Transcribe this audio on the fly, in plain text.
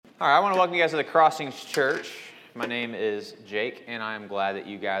All right, I want to welcome you guys to the Crossings Church. My name is Jake, and I'm glad that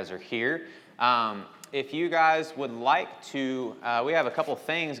you guys are here. If you guys would like to, we have a couple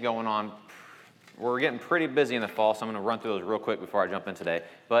things going on. We're getting pretty busy in the fall, so I'm going to run through those real quick before I jump in today.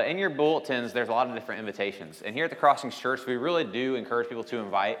 But in your bulletins, there's a lot of different invitations. And here at the Crossings Church, we really do encourage people to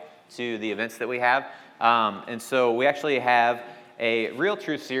invite to the events that we have. And so we actually have a Real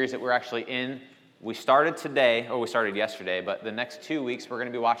Truth series that we're actually in. We started today, or we started yesterday, but the next 2 weeks we're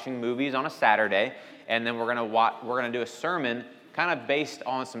going to be watching movies on a Saturday, and then we're going to do a sermon kind of based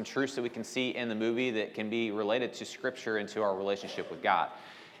on some truths that we can see in the movie that can be related to Scripture and to our relationship with God.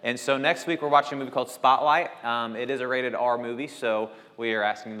 And so next week we're watching a movie called Spotlight. It is a rated R movie, so we are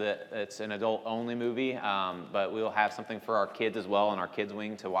asking that it's an adult-only movie, but we'll have something for our kids as well in our kids'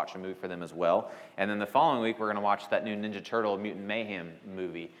 wing to watch a movie for them as well. And then the following week we're going to watch that new Ninja Turtle Mutant Mayhem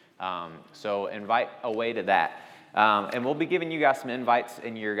movie. So invite away to that. And we'll be giving you guys some invites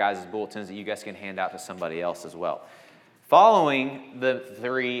in your guys' bulletins that you guys can hand out to somebody else as well. Following the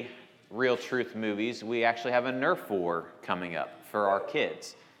 3 Real Truth movies, we actually have a Nerf War coming up for our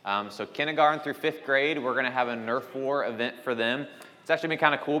kids. So kindergarten through 5th grade, we're going to have a Nerf War event for them. It's actually been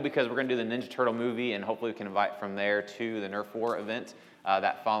kind of cool because we're going to do the Ninja Turtle movie, and hopefully we can invite from there to the Nerf War event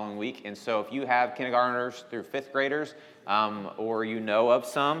that following week. And so if you have kindergartners through 5th graders, or you know of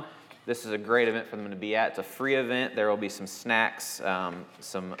some, this is a great event for them to be at. It's a free event. There will be some snacks,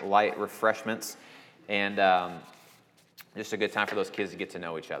 some light refreshments, and just a good time for those kids to get to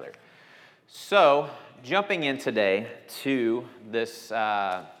know each other. So, jumping in today to this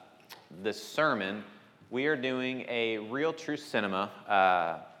sermon, we are doing a Real True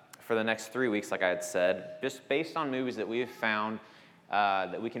Cinema for the next 3 weeks, like I had said, just based on movies that we have found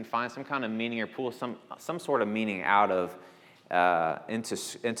that we can find some kind of meaning or pull some sort of meaning out of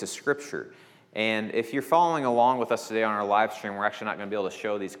into Scripture. And if you're following along with us today on our live stream, we're actually not going to be able to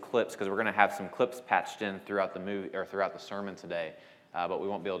show these clips because we're going to have some clips patched in throughout the movie or throughout the sermon today. But we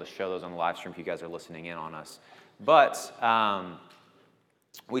won't be able to show those on the live stream if you guys are listening in on us. But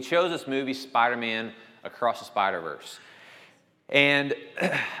we chose this movie, Spider-Man Across the Spider-Verse. And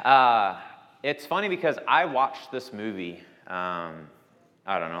it's funny because I watched this movie,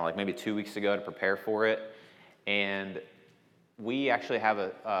 I don't know, like maybe 2 weeks ago to prepare for it. And we actually have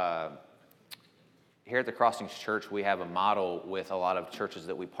here at the Crossings Church, we have a model with a lot of churches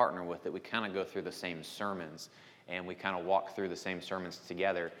that we partner with that we kind of go through the same sermons. And we kind of walk through the same sermons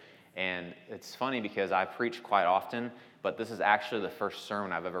together. And it's funny because I preach quite often, but this is actually the first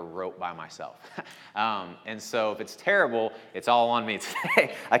sermon I've ever wrote by myself. And so if it's terrible, it's all on me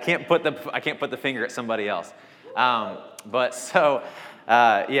today. I can't put the finger at somebody else. But so,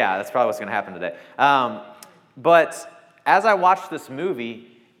 yeah, that's probably what's going to happen today. But as I watch this movie,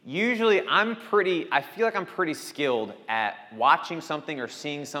 usually I feel like I'm pretty skilled at watching something or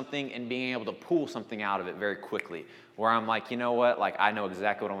seeing something and being able to pull something out of it very quickly. Where I'm like, you know what, like I know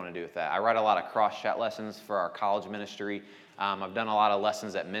exactly what I want to do with that. I write a lot of cross-chat lessons for our college ministry. I've done a lot of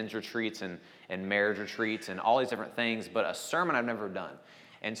lessons at men's retreats and marriage retreats and all these different things, but a sermon I've never done.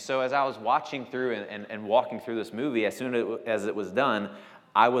 And so as I was watching through and walking through this movie, as soon as it was done,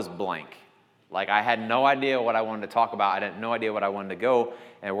 I was blank. Like I had no idea what I wanted to talk about. I had no idea what I wanted to go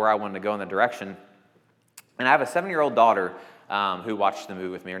and where I wanted to go in the direction. And I have a 7-year-old daughter who watched the movie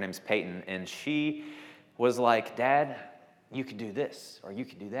with me. Her name's Peyton, and she was like, "Dad, you could do this, or you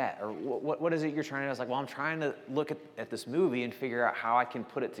could do that, or what is it you're trying to do?" I was like, "Well, I'm trying to look at this movie and figure out how I can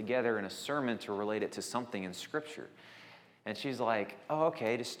put it together in a sermon to relate it to something in Scripture." And she's like, "Oh,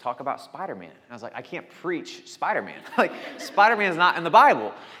 okay, just talk about Spider-Man." And I was like, "I can't preach Spider-Man. Like, Spider-Man's not in the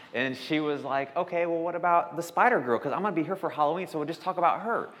Bible." And she was like, "Okay, well, what about the Spider-Girl? Because I'm going to be here for Halloween, so we'll just talk about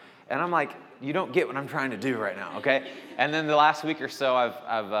her." And I'm like, "You don't get what I'm trying to do right now, okay?" And then the last week or so,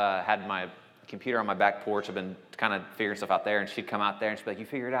 I've had my computer on my back porch. I've been kind of figuring stuff out there, and she'd come out there, and she'd be like, "You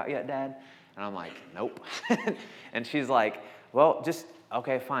figured it out yet, Dad?" And I'm like, "Nope." And she's like, "Well,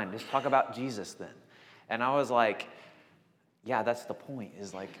 okay, fine, just talk about Jesus then." And I was like, yeah, that's the point,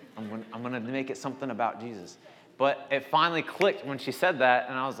 is like, I'm gonna make it something about Jesus. But it finally clicked when she said that,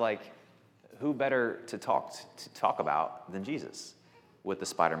 and I was like, who better to talk about than Jesus with the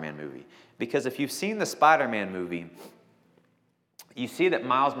Spider-Man movie? Because if you've seen the Spider-Man movie, you see that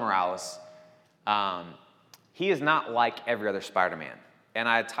Miles Morales, he is not like every other Spider-Man. And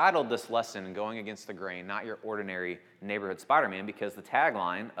I titled this lesson, "Going Against the Grain, Not Your Ordinary Neighborhood Spider-Man," because the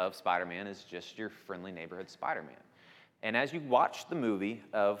tagline of Spider-Man is just your friendly neighborhood Spider-Man. And as you watch the movie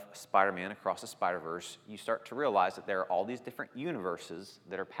of Spider-Man Across the Spider-Verse, you start to realize that there are all these different universes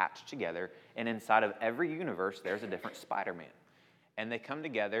that are patched together, and inside of every universe, there's a different Spider-Man. And they come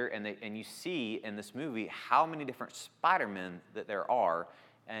together, and you see in this movie how many different Spider-Men that there are,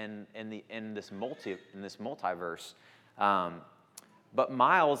 in this multiverse. But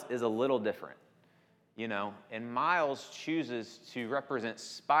Miles is a little different, and Miles chooses to represent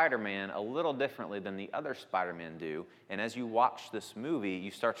Spider-Man a little differently than the other Spider-Man do. And as you watch this movie,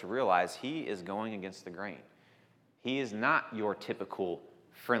 you start to realize he is going against the grain. He is not your typical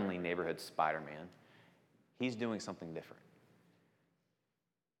friendly neighborhood Spider-Man. He's doing something different.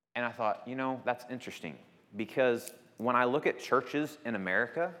 And I thought, that's interesting, because when I look at churches in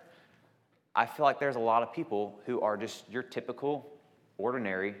America, I feel like there's a lot of people who are just your typical,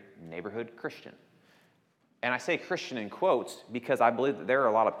 ordinary neighborhood Christian. And I say Christian in quotes because I believe that there are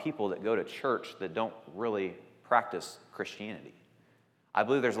a lot of people that go to church that don't really practice Christianity. I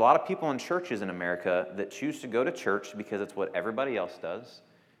believe there's a lot of people in churches in America that choose to go to church because it's what everybody else does.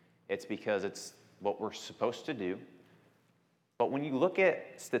 It's because it's what we're supposed to do. But when you look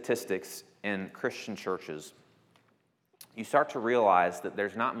at statistics in Christian churches, you start to realize that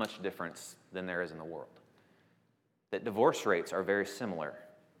there's not much difference than there is in the world. That divorce rates are very similar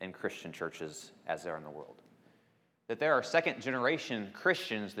in Christian churches as they are in the world. That there are second-generation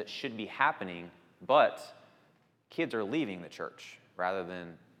Christians that should be happening, but kids are leaving the church rather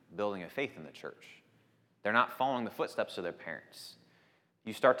than building a faith in the church. They're not following the footsteps of their parents.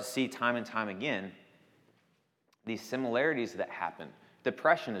 You start to see time and time again these similarities that happen.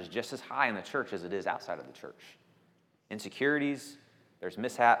 Depression is just as high in the church as it is outside of the church. Insecurities, there's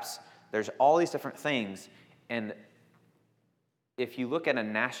mishaps, there's all these different things. And if you look at a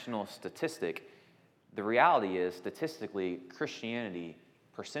national statistic, the reality is, statistically, Christianity,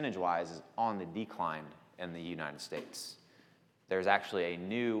 percentage-wise, is on the decline in the United States. There's actually a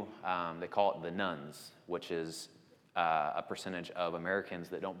new, they call it the nuns, which is a percentage of Americans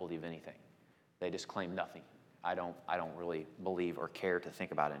that don't believe anything. They just claim nothing. I don't really believe or care to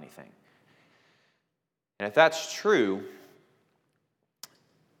think about anything. And if that's true,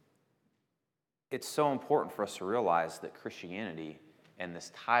 it's so important for us to realize that Christianity and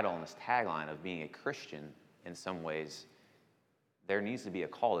this title and this tagline of being a Christian, in some ways, there needs to be a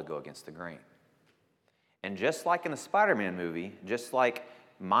call to go against the grain. And just like in the Spider-Man movie, just like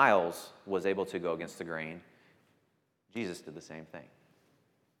Miles was able to go against the grain, Jesus did the same thing.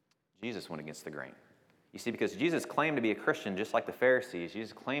 Jesus went against the grain. You see, because Jesus claimed to be a Christian just like the Pharisees.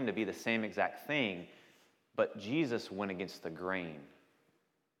 Jesus claimed to be the same exact thing, but Jesus went against the grain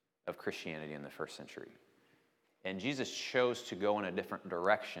of Christianity in the first century. And Jesus chose to go in a different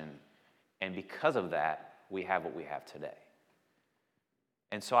direction, and because of that, we have what we have today.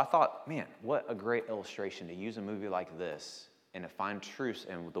 And so I thought, man, what a great illustration to use a movie like this and to find truths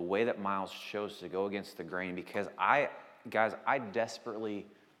in the way that Miles chose to go against the grain, because I desperately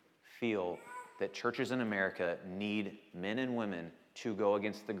feel that churches in America need men and women to go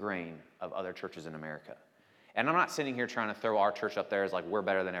against the grain of other churches in America. And I'm not sitting here trying to throw our church up there as like we're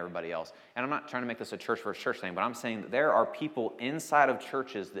better than everybody else. And I'm not trying to make this a church versus church thing, but I'm saying that there are people inside of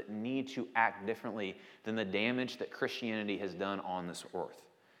churches that need to act differently than the damage that Christianity has done on this earth.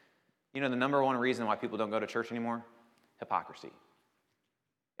 The number one reason why people don't go to church anymore? Hypocrisy.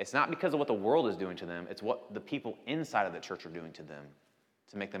 It's not because of what the world is doing to them, it's what the people inside of the church are doing to them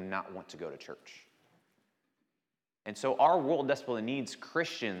to make them not want to go to church. And so our world desperately needs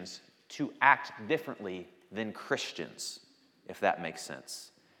Christians to act differently than Christians, if that makes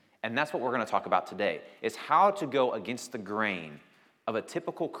sense. And that's what we're going to talk about today, is how to go against the grain of a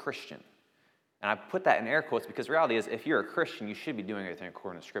typical Christian. And I put that in air quotes because the reality is, if you're a Christian, you should be doing everything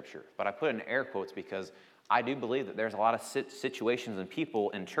according to Scripture. But I put it in air quotes because I do believe that there's a lot of situations and people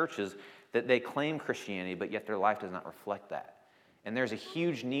in churches that they claim Christianity, but yet their life does not reflect that. And there's a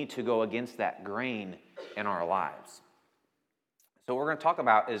huge need to go against that grain in our lives. So what we're going to talk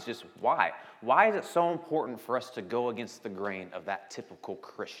about is just why. Why is it so important for us to go against the grain of that typical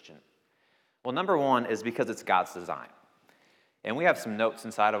Christian? Well, number one is because it's God's design. And we have some notes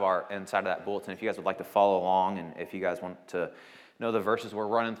inside of that bulletin if you guys would like to follow along, and if you guys want to know the verses we're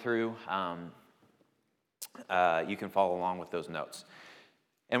running through, you can follow along with those notes.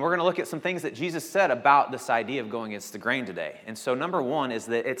 And we're going to look at some things that Jesus said about this idea of going against the grain today. And so number one is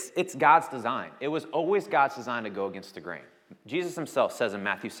that it's God's design. It was always God's design to go against the grain. Jesus himself says in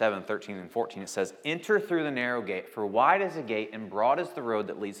Matthew 7, 13 and 14, it says, "Enter through the narrow gate, for wide is the gate and broad is the road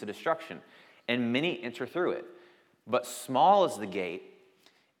that leads to destruction, and many enter through it. But small is the gate,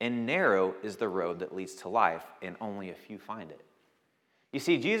 and narrow is the road that leads to life, and only a few find it." You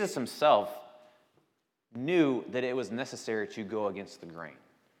see, Jesus himself knew that it was necessary to go against the grain.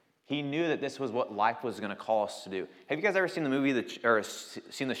 He knew that this was what life was going to call us to do. Have you guys ever seen the movie or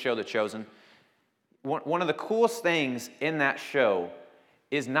seen the show The Chosen? One of the coolest things in that show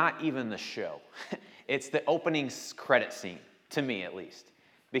is not even the show. It's the opening credit scene, to me at least.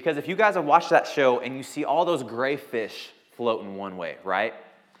 Because if you guys have watched that show and you see all those gray fish floating one way, right?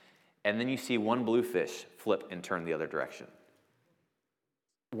 And then you see one blue fish flip and turn the other direction.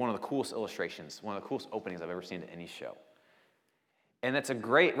 One of the coolest illustrations, one of the coolest openings I've ever seen to any show. And that's a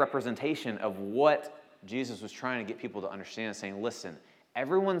great representation of what Jesus was trying to get people to understand, saying, listen,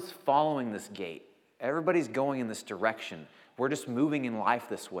 everyone's following this gate. Everybody's going in this direction. We're just moving in life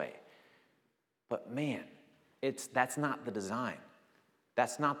this way. But man, that's not the design.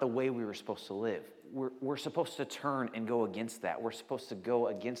 That's not the way we were supposed to live. We're supposed to turn and go against that. We're supposed to go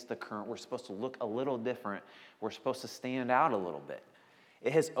against the current. We're supposed to look a little different. We're supposed to stand out a little bit.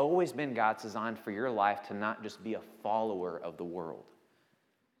 It has always been God's design for your life to not just be a follower of the world.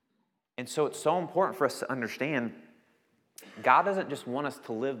 And so it's so important for us to understand God doesn't just want us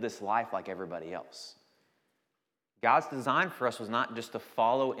to live this life like everybody else. God's design for us was not just to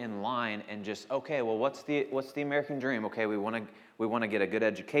follow in line and just, okay, well, what's the American dream? Okay, we want to get a good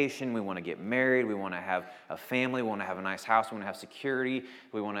education, we want to get married, we want to have a family, we want to have a nice house, we want to have security,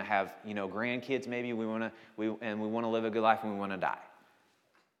 we want to have, grandkids maybe, we want to live a good life and we want to die.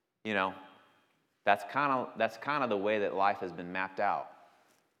 That's kind of the way that life has been mapped out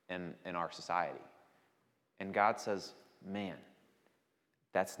in our society. And God says, man,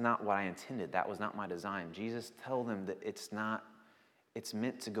 that's not what I intended. That was not my design. Jesus told them that it's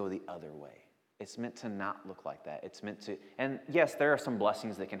meant to go the other way. It's meant to not look like that. It's meant to, and yes, there are some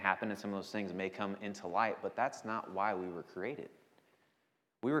blessings that can happen and some of those things may come into light, but that's not why we were created.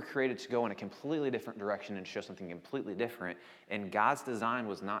 We were created to go in a completely different direction and show something completely different. And God's design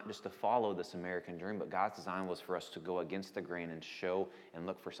was not just to follow this American dream, but God's design was for us to go against the grain and show and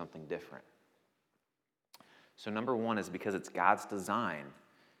look for something different. So number one is because it's God's design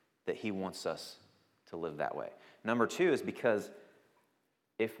that he wants us to live that way. Number two is because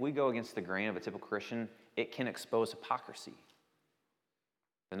if we go against the grain of a typical Christian, it can expose hypocrisy.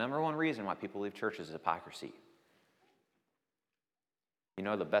 The number one reason why people leave churches is hypocrisy.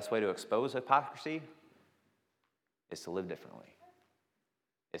 The best way to expose hypocrisy is to live differently.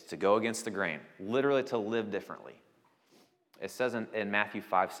 It's to go against the grain, literally to live differently. It says in Matthew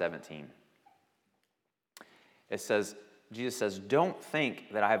 5:17, Jesus says, don't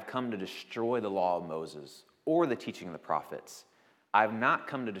think that I have come to destroy the law of Moses or the teaching of the prophets. I have not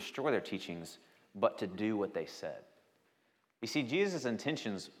come to destroy their teachings, but to do what they said. You see, Jesus'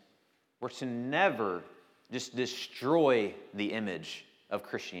 intentions were to never just destroy the image of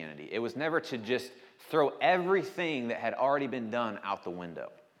Christianity. It was never to just throw everything that had already been done out the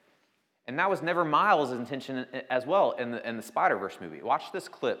window. And that was never Miles' intention as well in the Spider-Verse movie. Watch this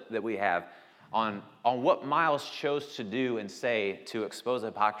clip that we have on what Miles chose to do and say to expose the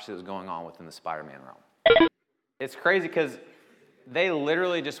hypocrisy that was going on within the Spider-Man realm. It's crazy because they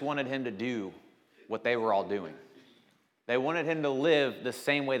literally just wanted him to do what they were all doing. They wanted him to live the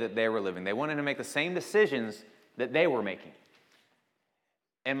same way that they were living. They wanted him to make the same decisions that they were making.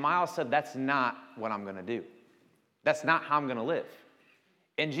 And Miles said, that's not what I'm going to do. That's not how I'm going to live.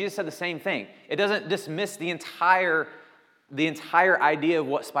 And Jesus said the same thing. It doesn't dismiss the entire idea of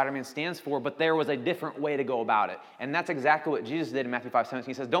what Spider-Man stands for, but there was a different way to go about it. And that's exactly what Jesus did in Matthew 5:17.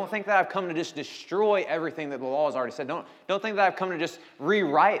 He says, don't think that I've come to just destroy everything that the law has already said. Don't think that I've come to just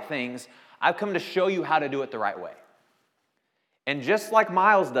rewrite things. I've come to show you how to do it the right way. And just like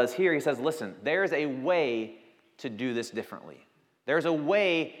Miles does here, he says, listen, there's a way to do this differently. There's a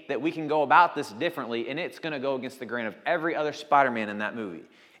way that we can go about this differently, and it's going to go against the grain of every other Spider-Man in that movie.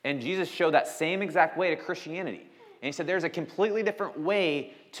 And Jesus showed that same exact way to Christianity. And he said, there's a completely different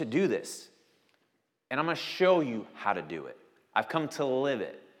way to do this. And I'm going to show you how to do it. I've come to live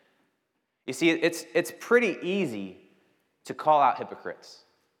it. You see, it's pretty easy to call out hypocrites.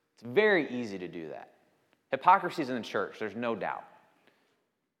 It's very easy to do that. Hypocrisy is in the church, there's no doubt.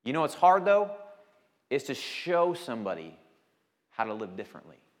 You know what's hard, though? Is to show somebody how to live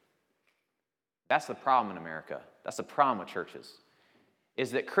differently. That's the problem in America. That's the problem with churches.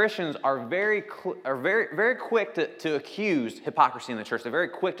 Is that Christians are very quick to accuse hypocrisy in the church. They're very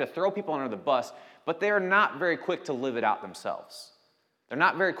quick to throw people under the bus, but they are not very quick to live it out themselves. They're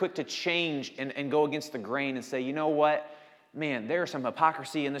not very quick to change and go against the grain and say, you know what? Man, there's some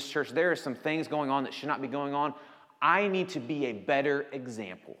hypocrisy in this church. There are some things going on that should not be going on. I need to be a better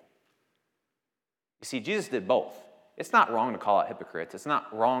example. You see, Jesus did both. It's not wrong to call out hypocrites. It's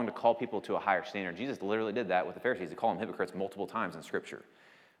not wrong to call people to a higher standard. Jesus literally did that with the Pharisees. He called them hypocrites multiple times in Scripture.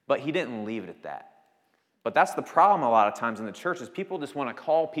 But he didn't leave it at that. But that's the problem a lot of times in the church is people just want to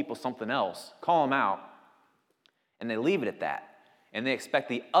call people something else, call them out, and they leave it at that. And they expect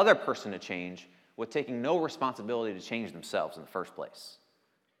the other person to change with taking no responsibility to change themselves in the first place.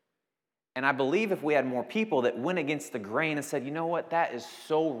 And I believe if we had more people that went against the grain and said, you know what, that is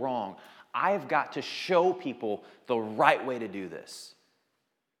so wrong. I've got to show people the right way to do this.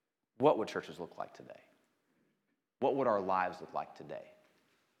 What would churches look like today? What would our lives look like today?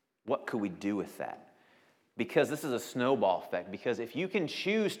 What could we do with that? Because this is a snowball effect. Because if you can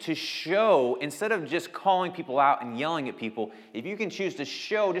choose to show, instead of just calling people out and yelling at people, if you can choose to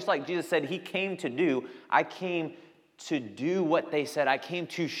show, just like Jesus said he came to do, I came to do what they said. I came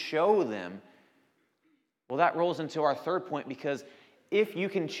to show them. Well, that rolls into our third point, because if you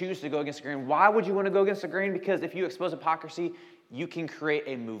can choose to go against the grain, why would you want to go against the grain? Because if you expose hypocrisy, you can create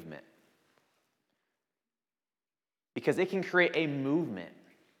a movement. Because it can create a movement.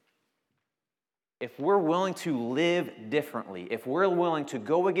 If we're willing to live differently, if we're willing to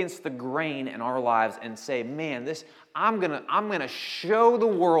go against the grain in our lives and say, man, I'm gonna show the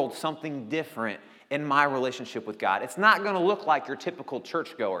world something different in my relationship with God. It's not going to look like your typical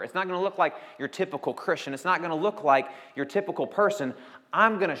churchgoer. It's not going to look like your typical Christian. It's not going to look like your typical person.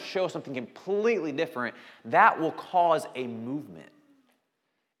 I'm going to show something completely different. That will cause a movement.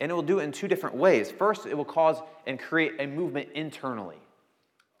 And it will do it in two different ways. First, it will cause and create a movement internally.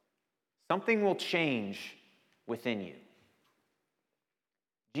 Something will change within you.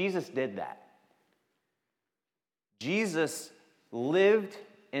 Jesus did that. Jesus lived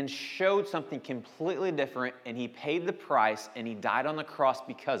and showed something completely different, and he paid the price, and he died on the cross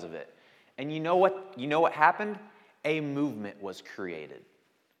because of it. And you know what happened? A movement was created.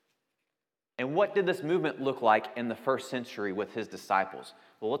 And what did this movement look like in the first century with his disciples?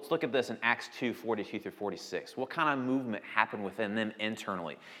 Well, let's look at this in Acts 2, 42 through 46. What kind of movement happened within them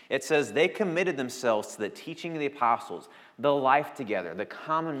internally? It says, they committed themselves to the teaching of the apostles, the life together, the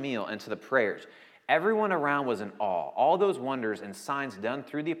common meal, and to the prayers. Everyone around was in awe. All those wonders and signs done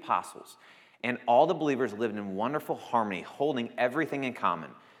through the apostles. And all the believers lived in wonderful harmony, holding everything in common.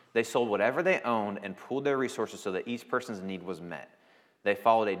 They sold whatever they owned and pooled their resources so that each person's need was met. They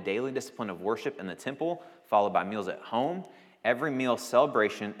followed a daily discipline of worship in the temple, followed by meals at home. Every meal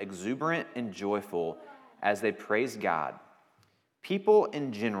celebration, exuberant and joyful as they praised God. People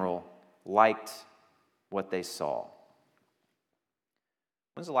in general liked what they saw.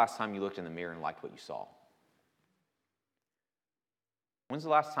 When's the last time you looked in the mirror and liked what you saw? When's the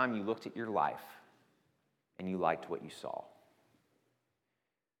last time you looked at your life and you liked what you saw?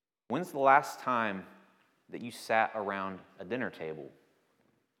 When's the last time that you sat around a dinner table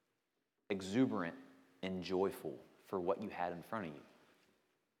exuberant and joyful for what you had in front of you?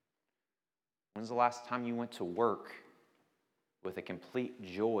 When's the last time you went to work with a complete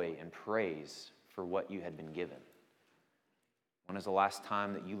joy and praise for what you had been given? When is the last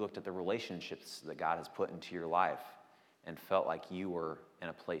time that you looked at the relationships that God has put into your life and felt like you were in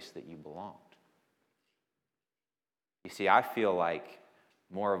a place that you belonged? You see, I feel like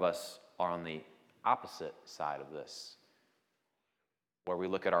more of us are on the opposite side of this, where we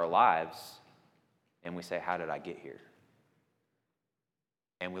look at our lives and we say, how did I get here?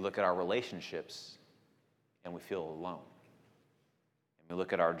 And we look at our relationships and we feel alone. And we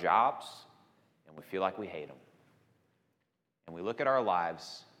look at our jobs and we feel like we hate them. And we look at our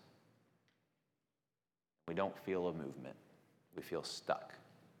lives, we don't feel a movement. We feel stuck.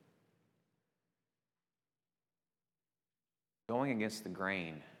 Going against the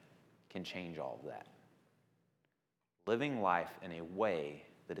grain can change all of that. Living life in a way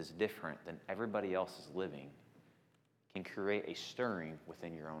that is different than everybody else is living can create a stirring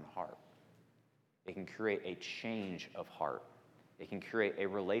within your own heart. It can create a change of heart. It can create a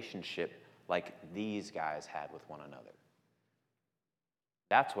relationship like these guys had with one another.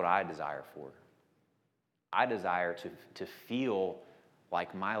 That's what I desire for. I desire to feel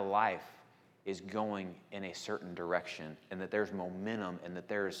like my life is going in a certain direction, and that there's momentum, and that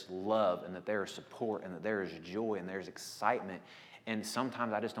there's love, and that there's support, and that there's joy, and there's excitement. And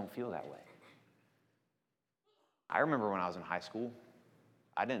sometimes I just don't feel that way. I remember when I was in high school,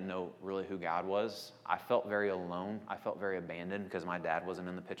 I didn't know really who God was. I felt very alone. I felt very abandoned because my dad wasn't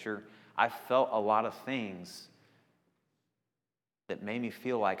in the picture. I felt a lot of things that made me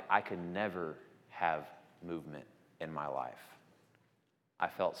feel like I could never have movement in my life. I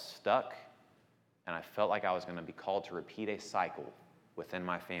felt stuck, and I felt like I was going to be called to repeat a cycle within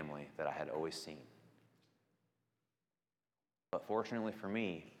my family that I had always seen. But fortunately for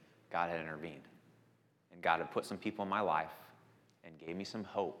me, God had intervened. And God had put some people in my life and gave me some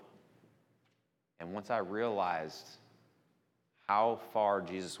hope. And once I realized how far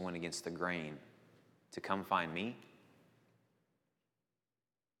Jesus went against the grain to come find me,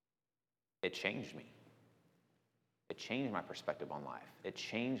 it changed me. It changed my perspective on life. It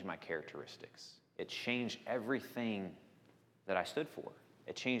changed my characteristics. It changed everything that I stood for.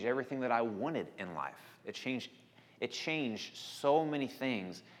 It changed everything that I wanted in life. It changed so many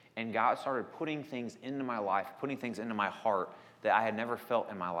things, and God started putting things into my life, putting things into my heart that I had never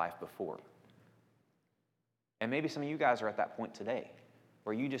felt in my life before. And maybe some of you guys are at that point today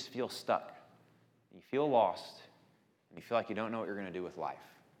where you just feel stuck. You feel lost, and you feel like you don't know what you're going to do with life.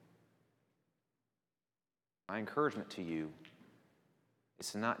 My encouragement to you is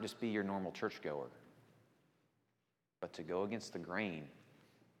to not just be your normal churchgoer, but to go against the grain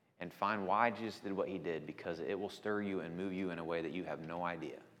and find why Jesus did what he did, because it will stir you and move you in a way that you have no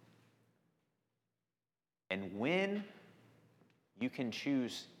idea. And when you can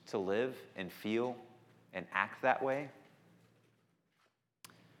choose to live and feel and act that way,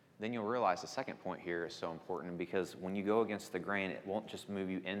 then you'll realize the second point here is so important, because when you go against the grain, it won't just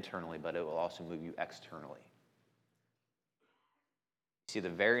move you internally, but it will also move you externally. See, the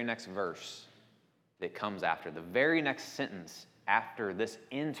very next verse that comes after, the very next sentence after this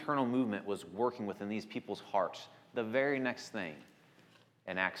internal movement was working within these people's hearts, the very next thing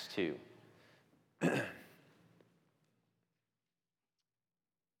in Acts 2.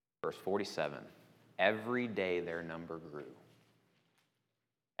 Verse 47, every day their number grew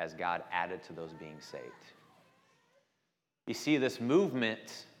as God added to those being saved. You see, this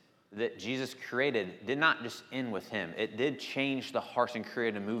movement that Jesus created did not just end with him. It did change the hearts and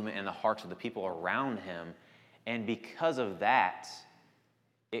create a movement in the hearts of the people around him. And because of that,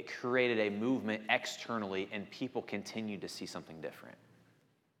 it created a movement externally, and people continued to see something different.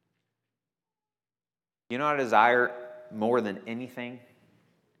 You know what I desire more than anything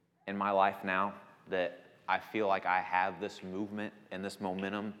in my life now? That I feel like I have this movement and this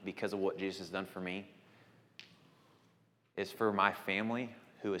momentum because of what Jesus has done for me, is for my family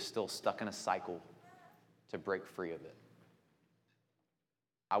who is still stuck in a cycle to break free of it.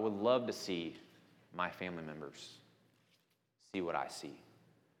 I would love to see my family members see what I see.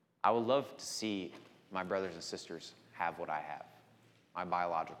 I would love to see my brothers and sisters have what I have, my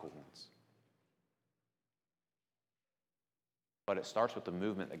biological ones. But it starts with the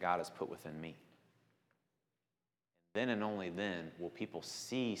movement that God has put within me. Then and only then will people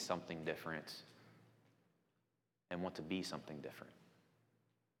see something different and want to be something different.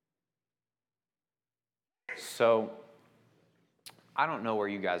 So, I don't know where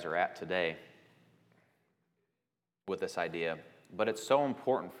you guys are at today with this idea, but it's so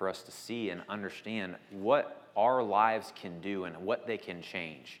important for us to see and understand what our lives can do and what they can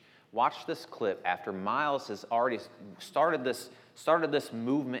change. Watch this clip after Miles has already started this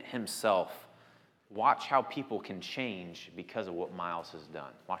movement himself. Watch how people can change because of what Miles has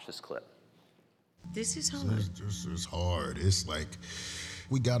done. Watch this clip. This is hard. This is hard. It's like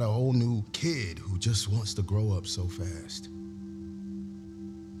we got a whole new kid who just wants to grow up so fast.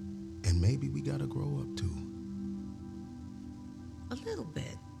 And maybe we gotta grow up too. A little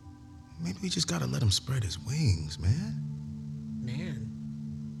bit. Maybe we just gotta let him spread his wings, man. Man.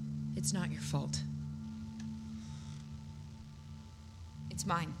 It's not your fault. It's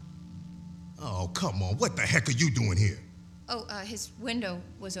mine. Oh, come on. What the heck are you doing here? Oh, his window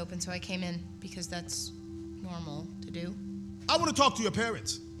was open, so I came in because that's normal to do. I want to talk to your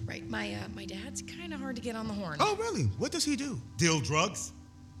parents. Right. My dad's kind of hard to get on the horn. Oh, really? What does he do? Deal drugs?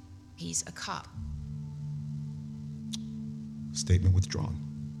 He's a cop. Statement withdrawn.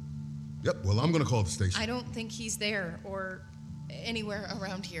 Yep, well, I'm gonna call the station. I don't think he's there or anywhere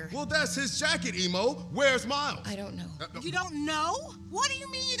around here. Well, that's his jacket, Emo. Where's Miles? I don't know. You don't know? What do you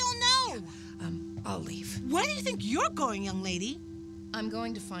mean you don't know? I'll leave. Where do you think you're going, young lady? I'm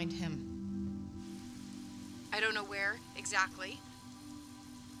going to find him. I don't know where exactly,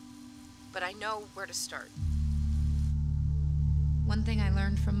 but I know where to start. One thing I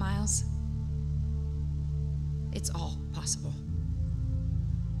learned from Miles, it's all possible.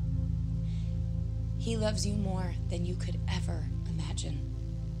 He loves you more than you could ever imagine.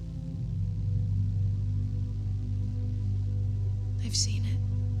 I've seen it.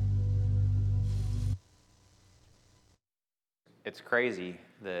 It's crazy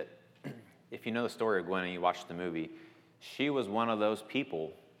that if you know the story of Gwen and you watched the movie, she was one of those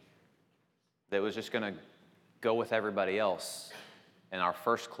people that was just going to go with everybody else in our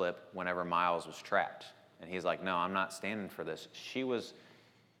first clip whenever Miles was trapped. And he's like, no, I'm not standing for this. She was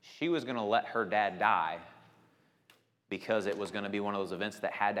going to let her dad die because it was going to be one of those events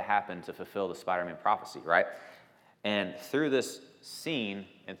that had to happen to fulfill the Spider-Man prophecy, right? And through this scene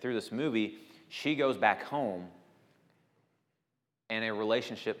and through this movie, she goes back home and a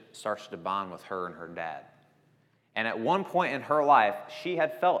relationship starts to bond with her and her dad. And at one point in her life, she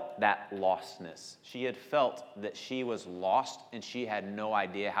had felt that lostness. She had felt that she was lost and she had no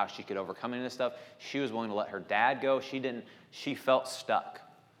idea how she could overcome any of this stuff. She was willing to let her dad go. She felt stuck.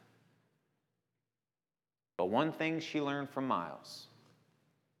 But one thing she learned from Miles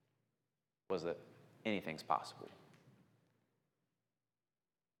was that anything's possible.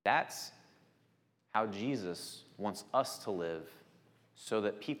 That's how Jesus wants us to live so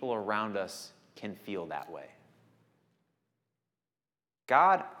that people around us can feel that way.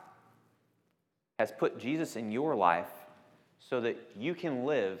 God has put Jesus in your life so that you can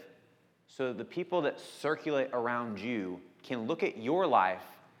live, so that the people that circulate around you can look at your life,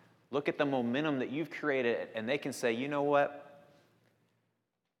 look at the momentum that you've created, and they can say, you know what?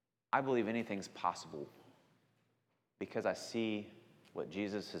 I believe anything's possible because I see what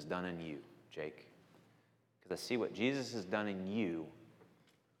Jesus has done in you, Jake. Because I see what Jesus has done in you,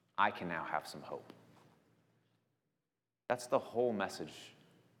 I can now have some hope. That's the whole message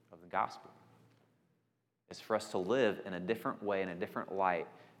of the gospel, is for us to live in a different way, in a different light,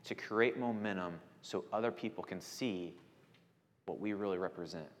 to create momentum so other people can see what we really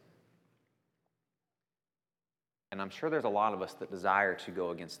represent. And I'm sure there's a lot of us that desire to go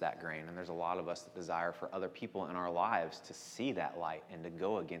against that grain, and there's a lot of us that desire for other people in our lives to see that light and to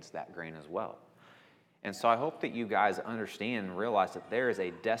go against that grain as well. And so I hope that you guys understand and realize that there is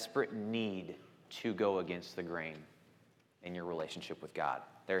a desperate need to go against the grain in your relationship with God.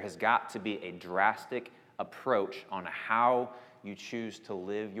 There has got to be a drastic approach on how you choose to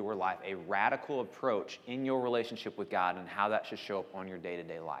live your life, a radical approach in your relationship with God and how that should show up on your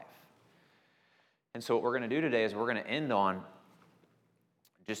day-to-day life. And so what we're going to do today is we're going to end on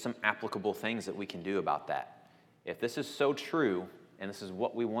just some applicable things that we can do about that. If this is so true and this is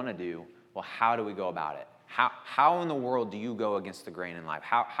what we want to do, well, how do we go about it? How in the world do you go against the grain in life?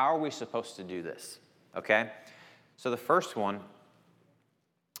 How are we supposed to do this? Okay? So the first one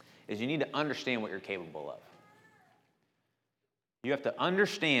is you need to understand what you're capable of. You have to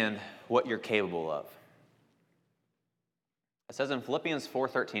understand what you're capable of. It says in Philippians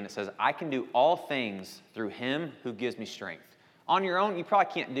 4:13, it says, I can do all things through him who gives me strength. On your own, you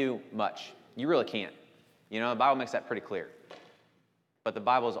probably can't do much. You really can't. You know, the Bible makes that pretty clear. But the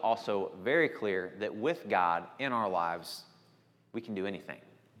Bible is also very clear that with God in our lives, we can do anything.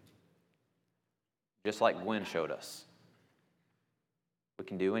 Just like Gwen showed us. We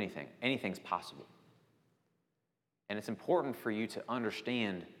can do anything. Anything's possible. And it's important for you to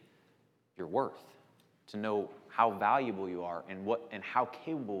understand your worth, to know how valuable you are and how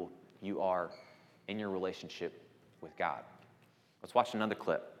capable you are in your relationship with God. Let's watch another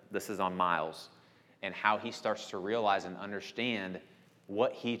clip. This is on Miles and how he starts to realize and understand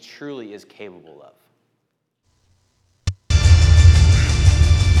what he truly is capable of.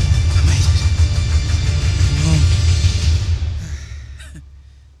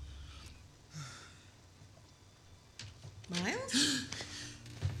 Miles?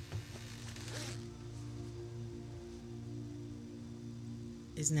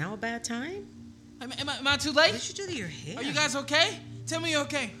 Is now a bad time? Am I too late? What did you do to your hair? Are you guys okay? Tell me you're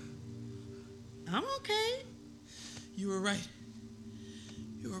okay. I'm okay. You were right.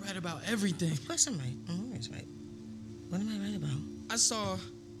 You were right about everything. Of course I'm right. I'm always right. What am I right about? I saw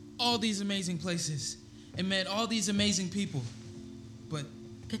all these amazing places and met all these amazing people. But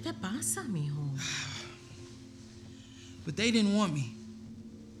 ¿Qué te pasa, mijo? they didn't want me.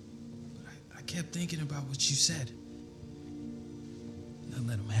 But I kept thinking about what you said. And I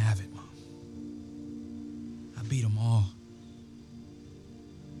let them have it, Mom. I beat them all.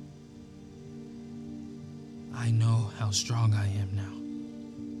 I know how strong I am now.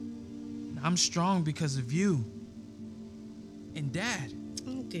 And I'm strong because of you. And Dad.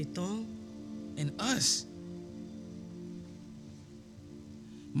 Oh, Tito. And us.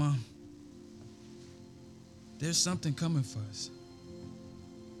 Mom, there's something coming for us.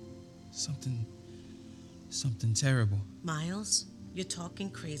 Something terrible. Miles, you're talking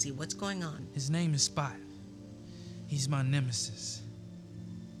crazy. What's going on? His name is Spot. He's my nemesis.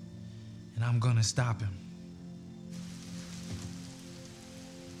 And I'm gonna stop him.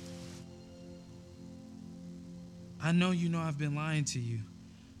 I know you know I've been lying to you.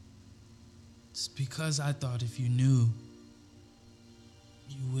 It's because I thought if you knew,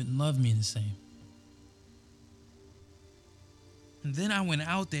 you wouldn't love me the same. And then I went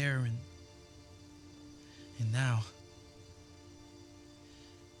out there and now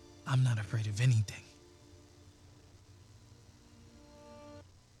I'm not afraid of anything.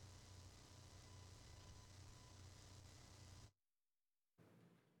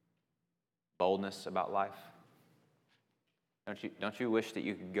 Boldness about life. Don't you wish that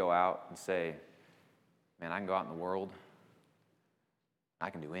you could go out and say, man, I can go out in the world. I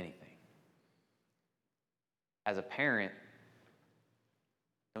can do anything. As a parent,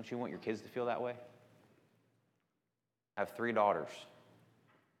 don't you want your kids to feel that way? I have 3 daughters.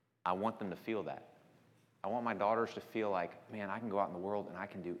 I want them to feel that. I want my daughters to feel like, man, I can go out in the world and I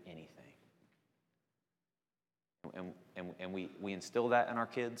can do anything. And we instill that in our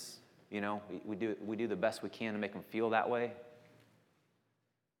kids. You know, we do the best we can to make them feel that way.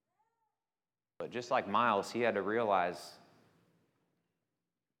 But just like Miles, he had to realize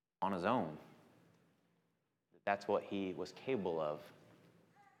on his own that that's what he was capable of.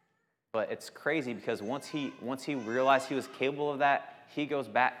 But it's crazy because once he realized he was capable of that, he goes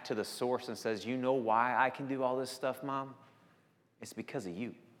back to the source and says, you know why I can do all this stuff, Mom? It's because of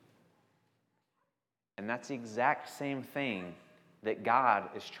you. And that's the exact same thing that God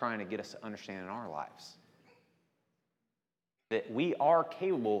is trying to get us to understand in our lives. That we are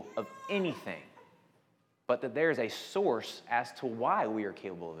capable of anything, but that there's a source as to why we are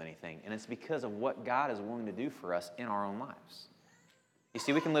capable of anything. And it's because of what God is willing to do for us in our own lives. You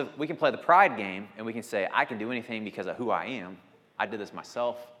see, we can play the pride game, and we can say, I can do anything because of who I am. I did this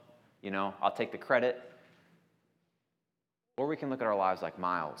myself. You know, I'll take the credit. Or we can look at our lives like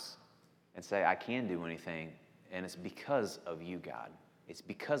Miles and say, I can do anything, and it's because of you, God. It's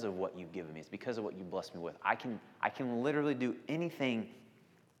because of what you've given me. It's because of what you blessed me with. I can literally do anything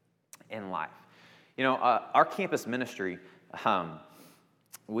in life. You know, our campus ministry,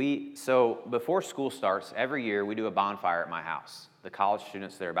 so before school starts, every year we do a bonfire at my house. The college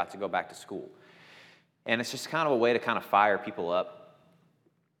students, they're about to go back to school. And it's just kind of a way to kind of fire people up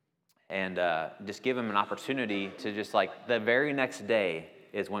and just give them an opportunity to just like the very next day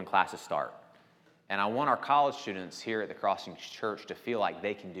is when classes start. And I want our college students here at the Crossing Church to feel like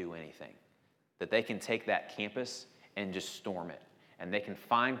they can do anything, that they can take that campus and just storm it. And they can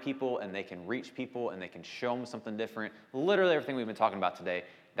find people, and they can reach people, and they can show them something different. Literally everything we've been talking about today,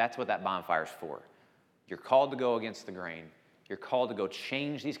 that's what that bonfire is for. You're called to go against the grain. You're called to go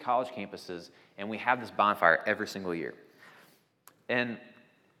change these college campuses, and we have this bonfire every single year. And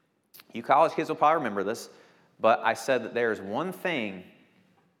you college kids will probably remember this, but I said that there's one thing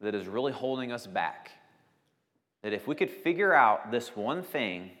that is really holding us back. That if we could figure out this one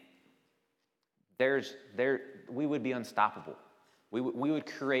thing, we would be unstoppable. We would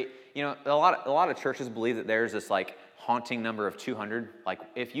create, you know, a lot of churches believe that there's this like haunting number of 200. Like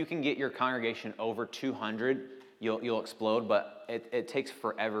if you can get your congregation over 200, you'll explode, but it takes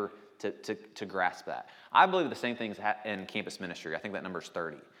forever to grasp that. I believe the same things in campus ministry. I think that number's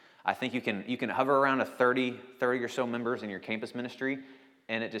 30. I think you can hover around a 30 or so members in your campus ministry,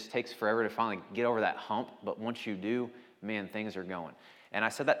 and it just takes forever to finally get over that hump. But once you do, man, things are going. And I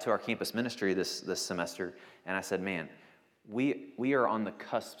said that to our campus ministry this semester, and I said, man, we are on the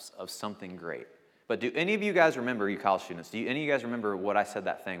cusps of something great. But do any of you guys remember, you college students, any of you guys remember what I said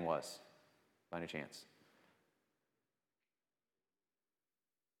that thing was, by any chance?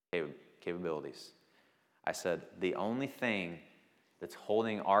 Capabilities. I said, the only thing that's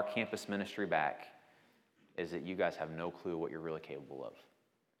holding our campus ministry back is that you guys have no clue what you're really capable of.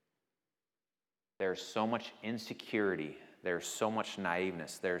 There's so much insecurity. There's so much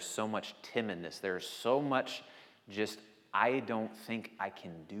naiveness. There's so much timidness. There's so much just, I don't think I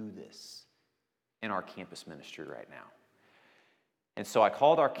can do this in our campus ministry right now. And so I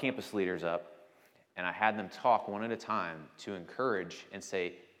called our campus leaders up, and I had them talk one at a time to encourage and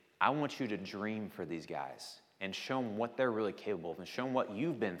say, I want you to dream for these guys and show them what they're really capable of and show them what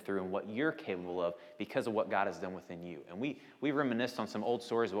you've been through and what you're capable of because of what God has done within you. And we reminisced on some old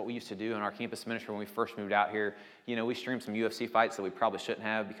stories of what we used to do in our campus ministry when we first moved out here. You know, we streamed some UFC fights that we probably shouldn't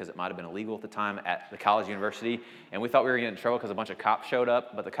have because it might have been illegal at the time at the college university. And we thought we were getting in trouble because a bunch of cops showed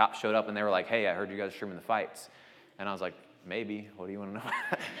up, but the cops showed up and they were like, hey, I heard you guys streaming the fights. And I was like, maybe, what do you want to know?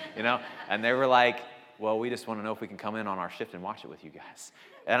 You know, and they were like, well, we just want to know if we can come in on our shift and watch it with you guys.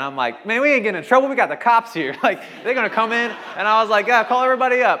 And I'm like, man, we ain't getting in trouble. We got the cops here. Like, they're going to come in. And I was like, yeah, call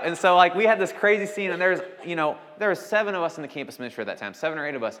everybody up. And so, like, we had this crazy scene. And there was 7 of us in the campus ministry at that time, 7 or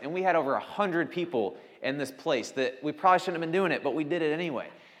 8 of us. And we had over 100 people in this place that we probably shouldn't have been doing it, but we did it anyway.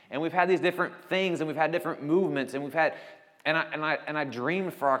 And we've had these different things, and we've had different movements, and we've had, and I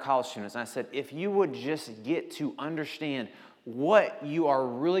dreamed for our college students. And I said, if you would just get to understand what you are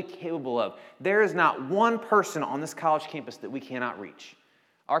really capable of, there is not one person on this college campus that we cannot reach.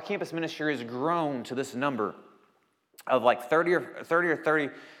 Our campus ministry has grown to this number of like 30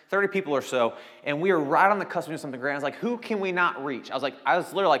 people or so, and we are right on the cusp of doing something great. I was like, who can we not reach? I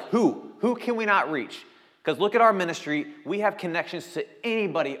was literally like, who can we not reach? Because look at our ministry. We have connections to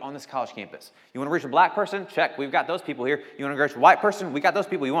anybody on this college campus. You want to reach a black person? Check. We've got those people here. You want to reach a white person? We got those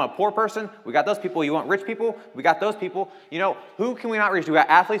people. You want a poor person? We got those people. You want rich people? We got those people. You know, who can we not reach? We got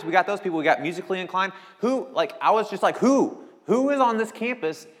athletes. We got those people. We got musically inclined. I was just like, who? Who is on this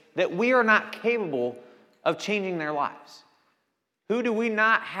campus that we are not capable of changing their lives? Who do we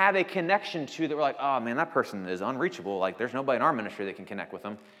not have a connection to that we're like, oh man, that person is unreachable. Like there's nobody in our ministry that can connect with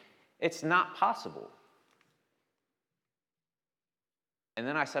them. It's not possible. And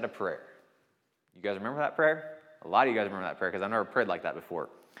then I said a prayer. You guys remember that prayer? A lot of you guys remember that prayer because I've never prayed like that before.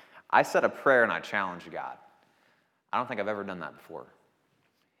 I said a prayer and I challenged God. I don't think I've ever done that before.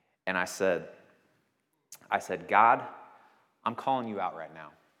 And I said, God, I'm calling you out right now.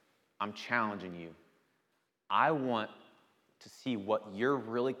 I'm challenging you. I want to see what you're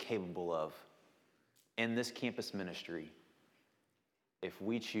really capable of in this campus ministry if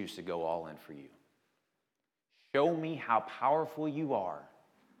we choose to go all in for you. Show me how powerful you are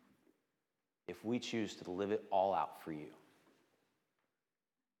if we choose to live it all out for you.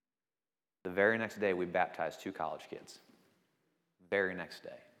 The very next day, we baptized 2 college kids. Very next day.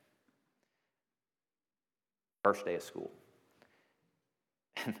 First day of school.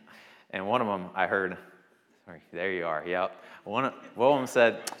 And one of them, I heard, sorry, there you are, yep. One of them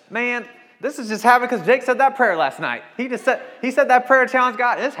said, man, this is just happening because Jake said that prayer last night. He said that prayer to challenge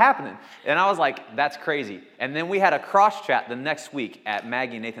God. It's happening. And I was like, that's crazy. And then we had a cross chat the next week at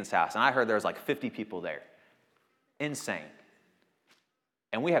Maggie and Nathan's house. And I heard there was like 50 people there. Insane.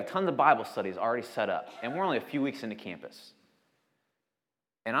 And we have tons of Bible studies already set up. And we're only a few weeks into campus.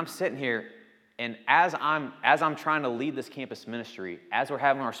 And I'm sitting here, and as I'm trying to lead this campus ministry, as we're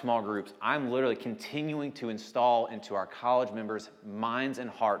having our small groups, I'm literally continuing to install into our college members' minds and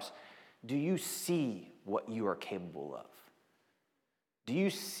hearts, do you see what you are capable of? Do you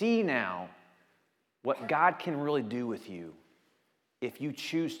see now what God can really do with you if you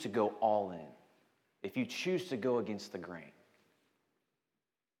choose to go all in, if you choose to go against the grain?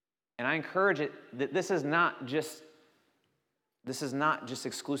 And I encourage it that this is not just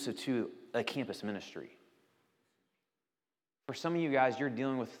exclusive to a campus ministry. For some of you guys, you're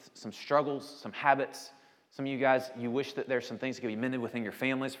dealing with some struggles, some habits. Some of you guys, you wish that there's some things that could be mended within your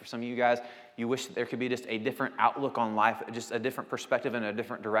families. For some of you guys, you wish that there could be just a different outlook on life, just a different perspective in a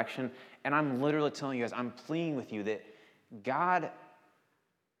different direction. And I'm literally telling you guys, I'm pleading with you that God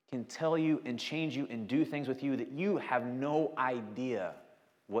can tell you and change you and do things with you that you have no idea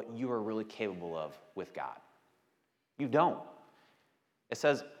what you are really capable of with God. You don't. It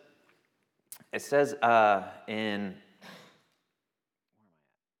says in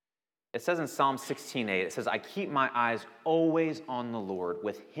Psalm 16:8, it says, I keep my eyes always on the Lord.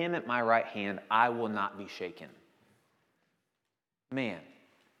 With him at my right hand, I will not be shaken. Man,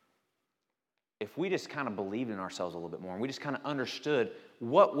 if we just kind of believed in ourselves a little bit more and we just kind of understood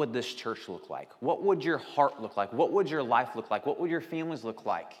what would this church look like? What would your heart look like? What would your life look like? What would your families look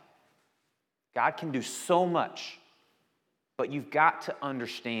like? God can do so much, but you've got to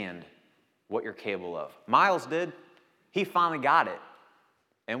understand what you're capable of. Miles did. He finally got it.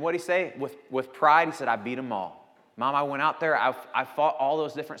 And what'd he say? With pride, he said, I beat them all. Mom, I went out there, I fought all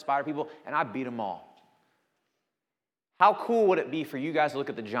those different spider people, and I beat them all. How cool would it be for you guys to look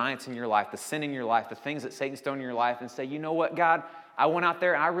at the giants in your life, the sin in your life, the things that Satan's thrown in your life, and say, you know what, God? I went out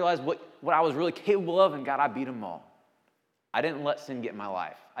there and I realized what I was really capable of, and God, I beat them all. I didn't let sin get in my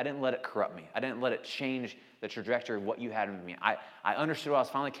life. I didn't let it corrupt me. I didn't let it change the trajectory of what you had in me. I understood what I was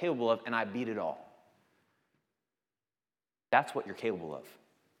finally capable of, and I beat it all. That's what you're capable of.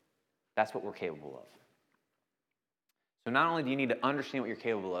 That's what we're capable of. So not only do you need to understand what you're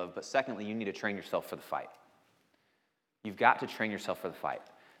capable of, but secondly, you need to train yourself for the fight. You've got to train yourself for the fight.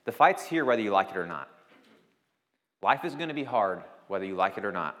 The fight's here whether you like it or not. Life is going to be hard whether you like it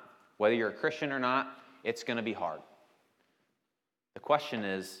or not. Whether you're a Christian or not, it's going to be hard. The question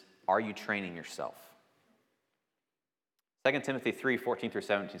is, are you training yourself? 2 Timothy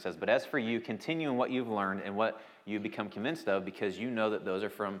 3:14-17 says, but as for you, continue in what you've learned and what you've become convinced of, because you know those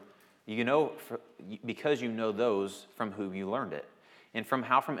from whom you learned it. And from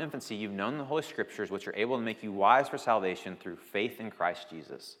infancy you've known the Holy Scriptures, which are able to make you wise for salvation through faith in Christ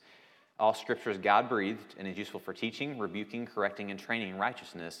Jesus. All Scripture is God-breathed and is useful for teaching, rebuking, correcting, and training in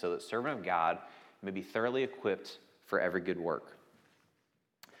righteousness, so that the servant of God may be thoroughly equipped for every good work.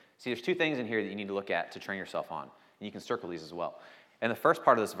 See, there's 2 things in here that you need to look at to train yourself on. And you can circle these as well. In the first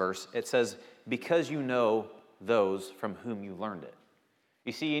part of this verse, it says, because you know those from whom you learned it.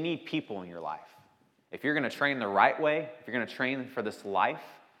 You see, you need people in your life. If you're going to train the right way, if you're going to train for this life,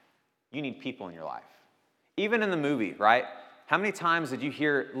 you need people in your life. Even in the movie, right? How many times did you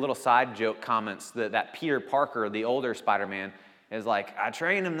hear little side joke comments that Peter Parker, the older Spider-Man, is like, I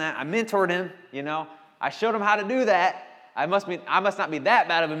trained him that, I mentored him, you know, I showed him how to do that. I must not be that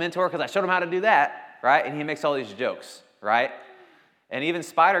bad of a mentor because I showed him how to do that, right? And he makes all these jokes, right? And even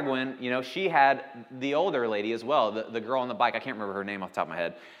Spider-Gwen, you know, she had the older lady as well, the girl on the bike. I can't remember her name off the top of my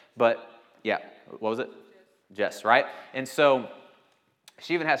head. But, yeah, what was it? Jess, right? And so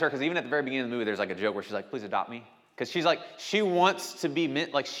she even has her, because even at the very beginning of the movie, there's like a joke where she's like, please adopt me. Because she's like, she wants to be,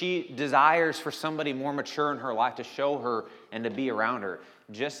 like she desires for somebody more mature in her life to show her and to be around her.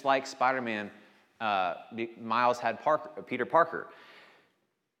 Just like Spider-Man, Miles had Peter Parker.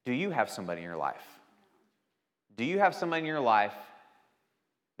 Do you have somebody in your life? Do you have somebody in your life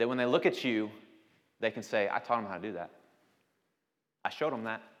that when they look at you, they can say, I taught him how to do that. I showed him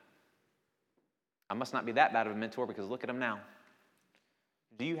that. I must not be that bad of a mentor because look at him now.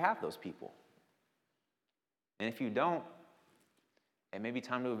 Do you have those people? And if you don't, it may be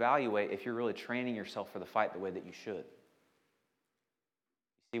time to evaluate if you're really training yourself for the fight the way that you should.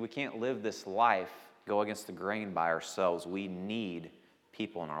 See, we can't live this life, go against the grain by ourselves. We need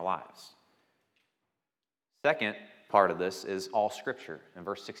people in our lives. Second part of this is all Scripture. In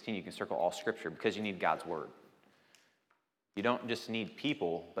verse 16, you can circle all Scripture because you need God's Word. You don't just need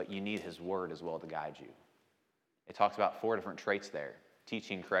people, but you need His Word as well to guide you. It talks about 4 different traits there: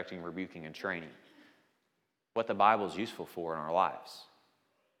 teaching, correcting, rebuking, and training. What the Bible is useful for in our lives.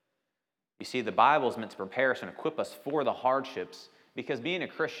 You see, the Bible is meant to prepare us and equip us for the hardships, because being a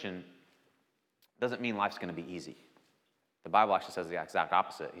Christian doesn't mean life's going to be easy. The Bible actually says the exact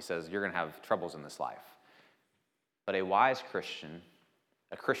opposite. He says you're going to have troubles in this life. But a wise Christian,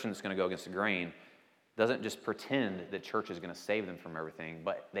 a Christian that's going to go against the grain, doesn't just pretend that church is going to save them from everything,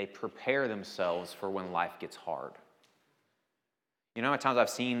 but they prepare themselves for when life gets hard. You know how many times I've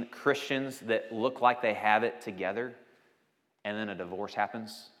seen Christians that look like they have it together, and then a divorce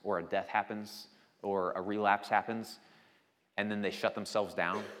happens, or a death happens, or a relapse happens, and then they shut themselves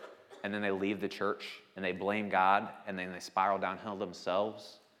down, and then they leave the church, and they blame God, and then they spiral downhill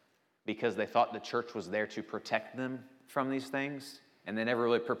themselves because they thought the church was there to protect them from these things, and they never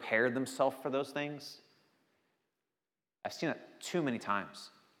really prepared themselves for those things. I've seen that too many times.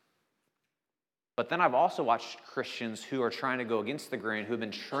 But then I've also watched Christians who are trying to go against the grain, who have been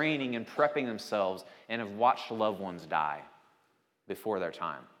training and prepping themselves and have watched loved ones die before their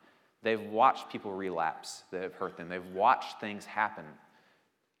time. They've watched people relapse that have hurt them. They've watched things happen.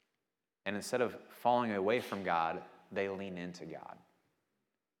 And instead of falling away from God, they lean into God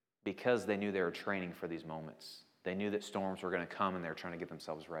because they knew they were training for these moments. They knew that storms were going to come and they were trying to get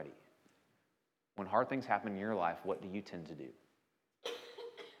themselves ready. When hard things happen in your life, what do you tend to do?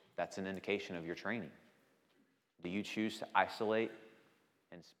 That's an indication of your training. Do you choose to isolate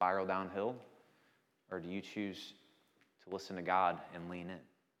and spiral downhill? Or do you choose to listen to God and lean in?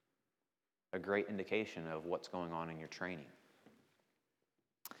 A great indication of what's going on in your training.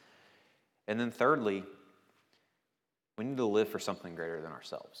 And then thirdly, we need to live for something greater than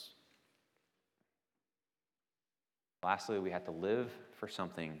ourselves. Lastly, we have to live for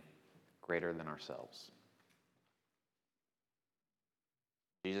something greater than ourselves.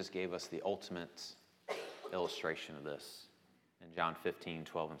 Jesus gave us the ultimate illustration of this. In John 15,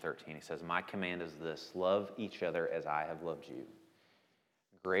 12, and 13, he says, my command is this: love each other as I have loved you.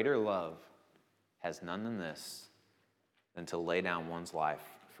 Greater love has none than this, than to lay down one's life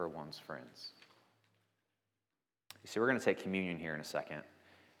for one's friends. You see, we're going to take communion here in a second.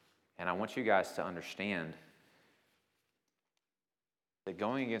 And I want you guys to understand that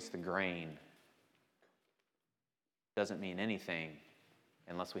going against the grain doesn't mean anything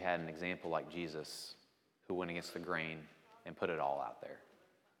unless we had an example like Jesus, who went against the grain and put it all out there.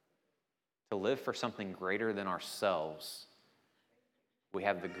 To live for something greater than ourselves, we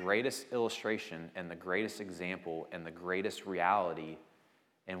have the greatest illustration and the greatest example and the greatest reality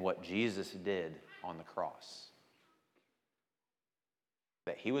in what Jesus did on the cross.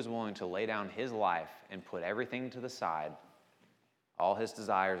 That he was willing to lay down his life and put everything to the side, all his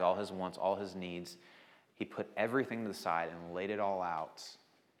desires, all his wants, all his needs. He put everything to the side and laid it all out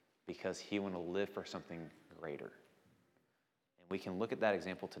because he wanted to live for something greater. And we can look at that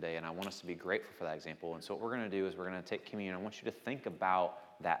example today, and I want us to be grateful for that example. And so what we're going to do is we're going to take communion. I want you to think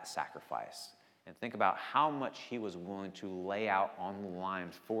about that sacrifice and think about how much he was willing to lay out on the line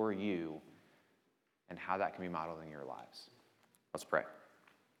for you and how that can be modeled in your lives. Let's pray.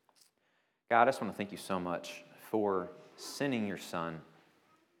 God, I just want to thank you so much for sending your son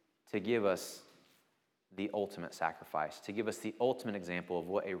to give us the ultimate sacrifice, to give us the ultimate example of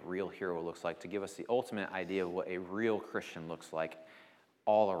what a real hero looks like, to give us the ultimate idea of what a real Christian looks like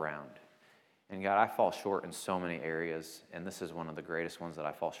all around. And God, I fall short in so many areas, and this is one of the greatest ones that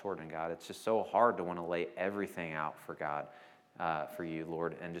I fall short in, God. It's just so hard to want to lay everything out for God, for you,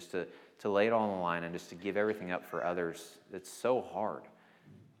 Lord, and just to lay it all on the line and just to give everything up for others. It's so hard.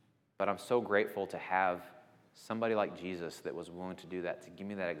 But I'm so grateful to have somebody like Jesus that was willing to do that, to give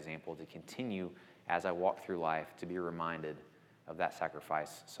me that example, to continue as I walk through life, to be reminded of that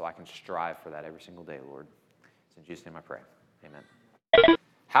sacrifice so I can strive for that every single day, Lord. It's in Jesus' name I pray. Amen.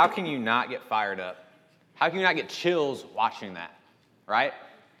 How can you not get fired up? How can you not get chills watching that, right?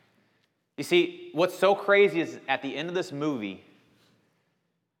 You see, what's so crazy is at the end of this movie,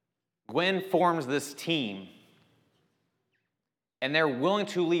 Gwen forms this team, and they're willing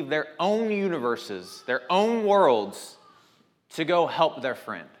to leave their own universes, their own worlds, to go help their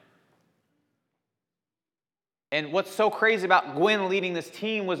friend. And what's so crazy about Gwen leading this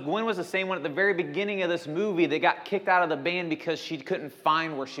team was Gwen was the same one at the very beginning of this movie that got kicked out of the band because she couldn't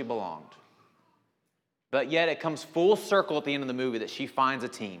find where she belonged. But yet it comes full circle at the end of the movie that she finds a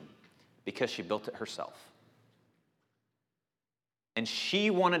team because she built it herself. And she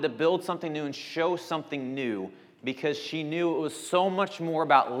wanted to build something new and show something new because she knew it was so much more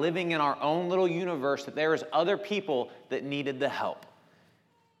about living in our own little universe that there was other people that needed the help.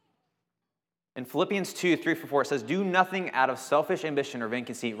 In Philippians 2:3-4, it says, "Do nothing out of selfish ambition or vain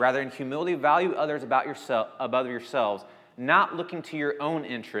conceit. Rather, in humility, value others above yourselves, not looking to your own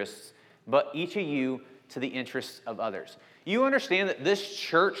interests, but each of you to the interests of others." You understand that this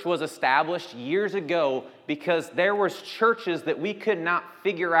church was established years ago because there was churches that we could not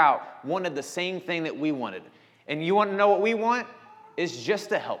figure out wanted the same thing that we wanted. And you want to know what we want? Is just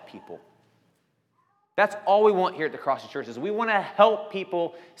to help people. That's all we want here at the Crossing Church is we want to help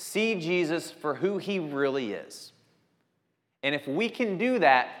people see Jesus for who he really is. And if we can do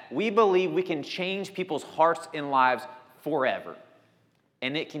that, we believe we can change people's hearts and lives forever.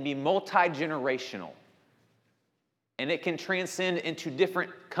 And it can be multi-generational. And it can transcend into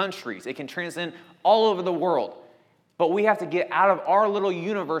different countries. It can transcend all over the world. But we have to get out of our little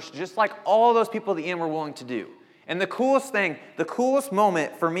universe just like all those people at the end were willing to do. And the coolest thing, the coolest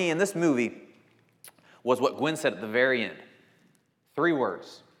moment for me in this movie was what Gwen said at the very end. 3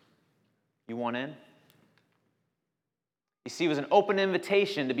 words. You want in? You see, it was an open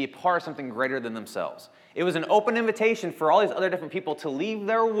invitation to be a part of something greater than themselves. It was an open invitation for all these other different people to leave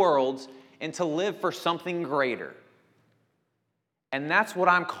their worlds and to live for something greater. And that's what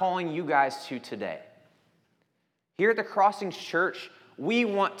I'm calling you guys to today. Here at the Crossings Church, we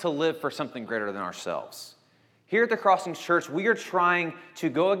want to live for something greater than ourselves. Here at the Crossings Church, we are trying to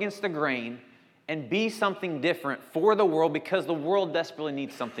go against the grain and be something different for the world because the world desperately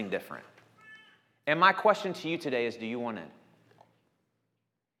needs something different. And my question to you today is, do you want in?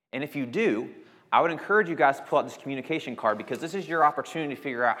 And if you do, I would encourage you guys to pull out this communication card because this is your opportunity to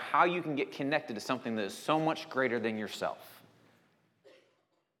figure out how you can get connected to something that is so much greater than yourself.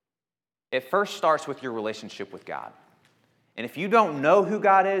 It first starts with your relationship with God. And if you don't know who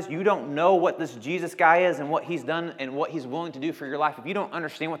God is, you don't know what this Jesus guy is and what he's done and what he's willing to do for your life, if you don't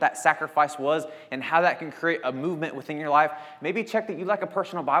understand what that sacrifice was and how that can create a movement within your life, maybe check that you'd like a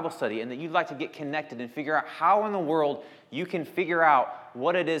personal Bible study and that you'd like to get connected and figure out how in the world you can figure out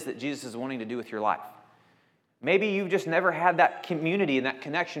what it is that Jesus is wanting to do with your life. Maybe you've just never had that community and that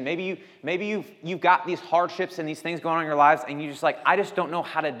connection. Maybe you've got these hardships and these things going on in your lives and you just like, I just don't know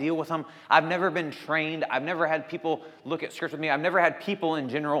how to deal with them. I've never been trained. I've never had people look at scripture with me. I've never had people in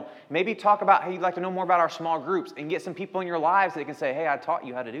general. Maybe talk about how you'd like to know more about our small groups and get some people in your lives that can say, hey, I taught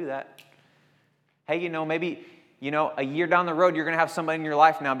you how to do that. Hey, maybe a year down the road, you're going to have somebody in your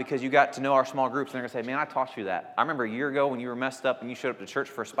life now because you got to know our small groups, and they're going to say, man, I taught you that. I remember a year ago when you were messed up and you showed up to church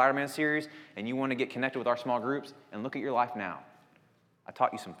for a Spider-Man series, and you want to get connected with our small groups, and look at your life now. I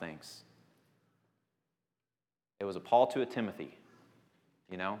taught you some things. It was a Paul to a Timothy,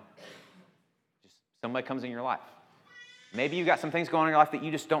 Just somebody comes in your life. Maybe you've got some things going on in your life that you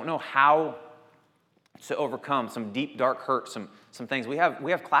just don't know how to overcome, some deep, dark hurt, some things. We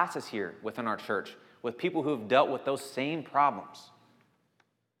have classes here within our church with people who have dealt with those same problems.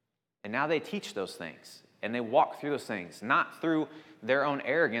 And now they teach those things, and they walk through those things, not through their own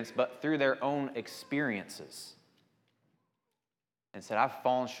arrogance, but through their own experiences. And said, I've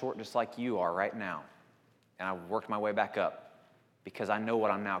fallen short just like you are right now, and I've worked my way back up because I know what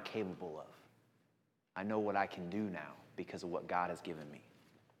I'm now capable of. I know what I can do now because of what God has given me.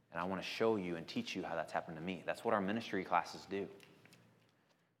 And I want to show you and teach you how that's happened to me. That's what our ministry classes do.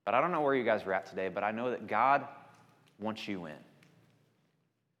 But I don't know where you guys are at today, but I know that God wants you in.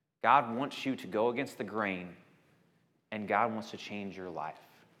 God wants you to go against the grain, and God wants to change your life.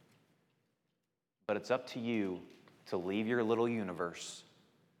 But it's up to you to leave your little universe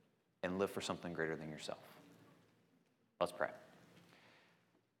and live for something greater than yourself. Let's pray.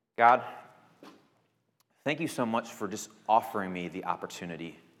 God, thank you so much for just offering me the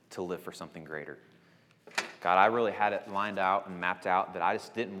opportunity to live for something greater. God, I really had it lined out and mapped out that I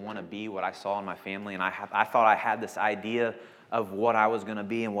just didn't want to be what I saw in my family, and I thought I had this idea of what I was going to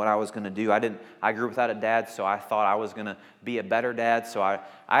be and what I was going to do. I grew up without a dad, so I thought I was going to be a better dad, so I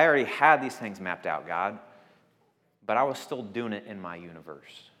already had these things mapped out, God, but I was still doing it in my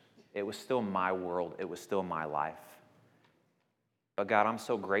universe. It was still my world. It was still my life. But God, I'm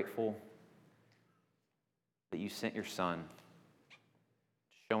so grateful that you sent your son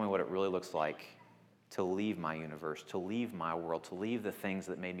to show me what it really looks like to leave my universe, to leave my world, to leave the things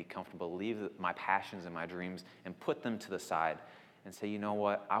that made me comfortable, leave my passions and my dreams, and put them to the side and say, you know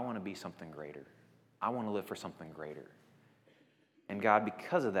what? I want to be something greater. I want to live for something greater. And God,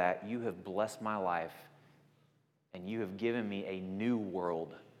 because of that, you have blessed my life, and you have given me a new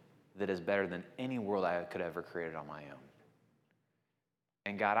world that is better than any world I could ever create on my own.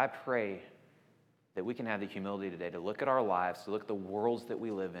 And God, I pray that we can have the humility today to look at our lives, to look at the worlds that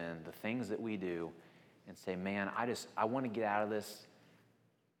we live in, the things that we do, and say, man, I want to get out of this,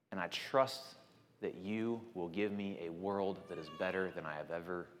 and I trust that you will give me a world that is better than I have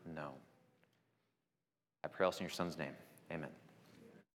ever known. I pray also in your son's name. Amen.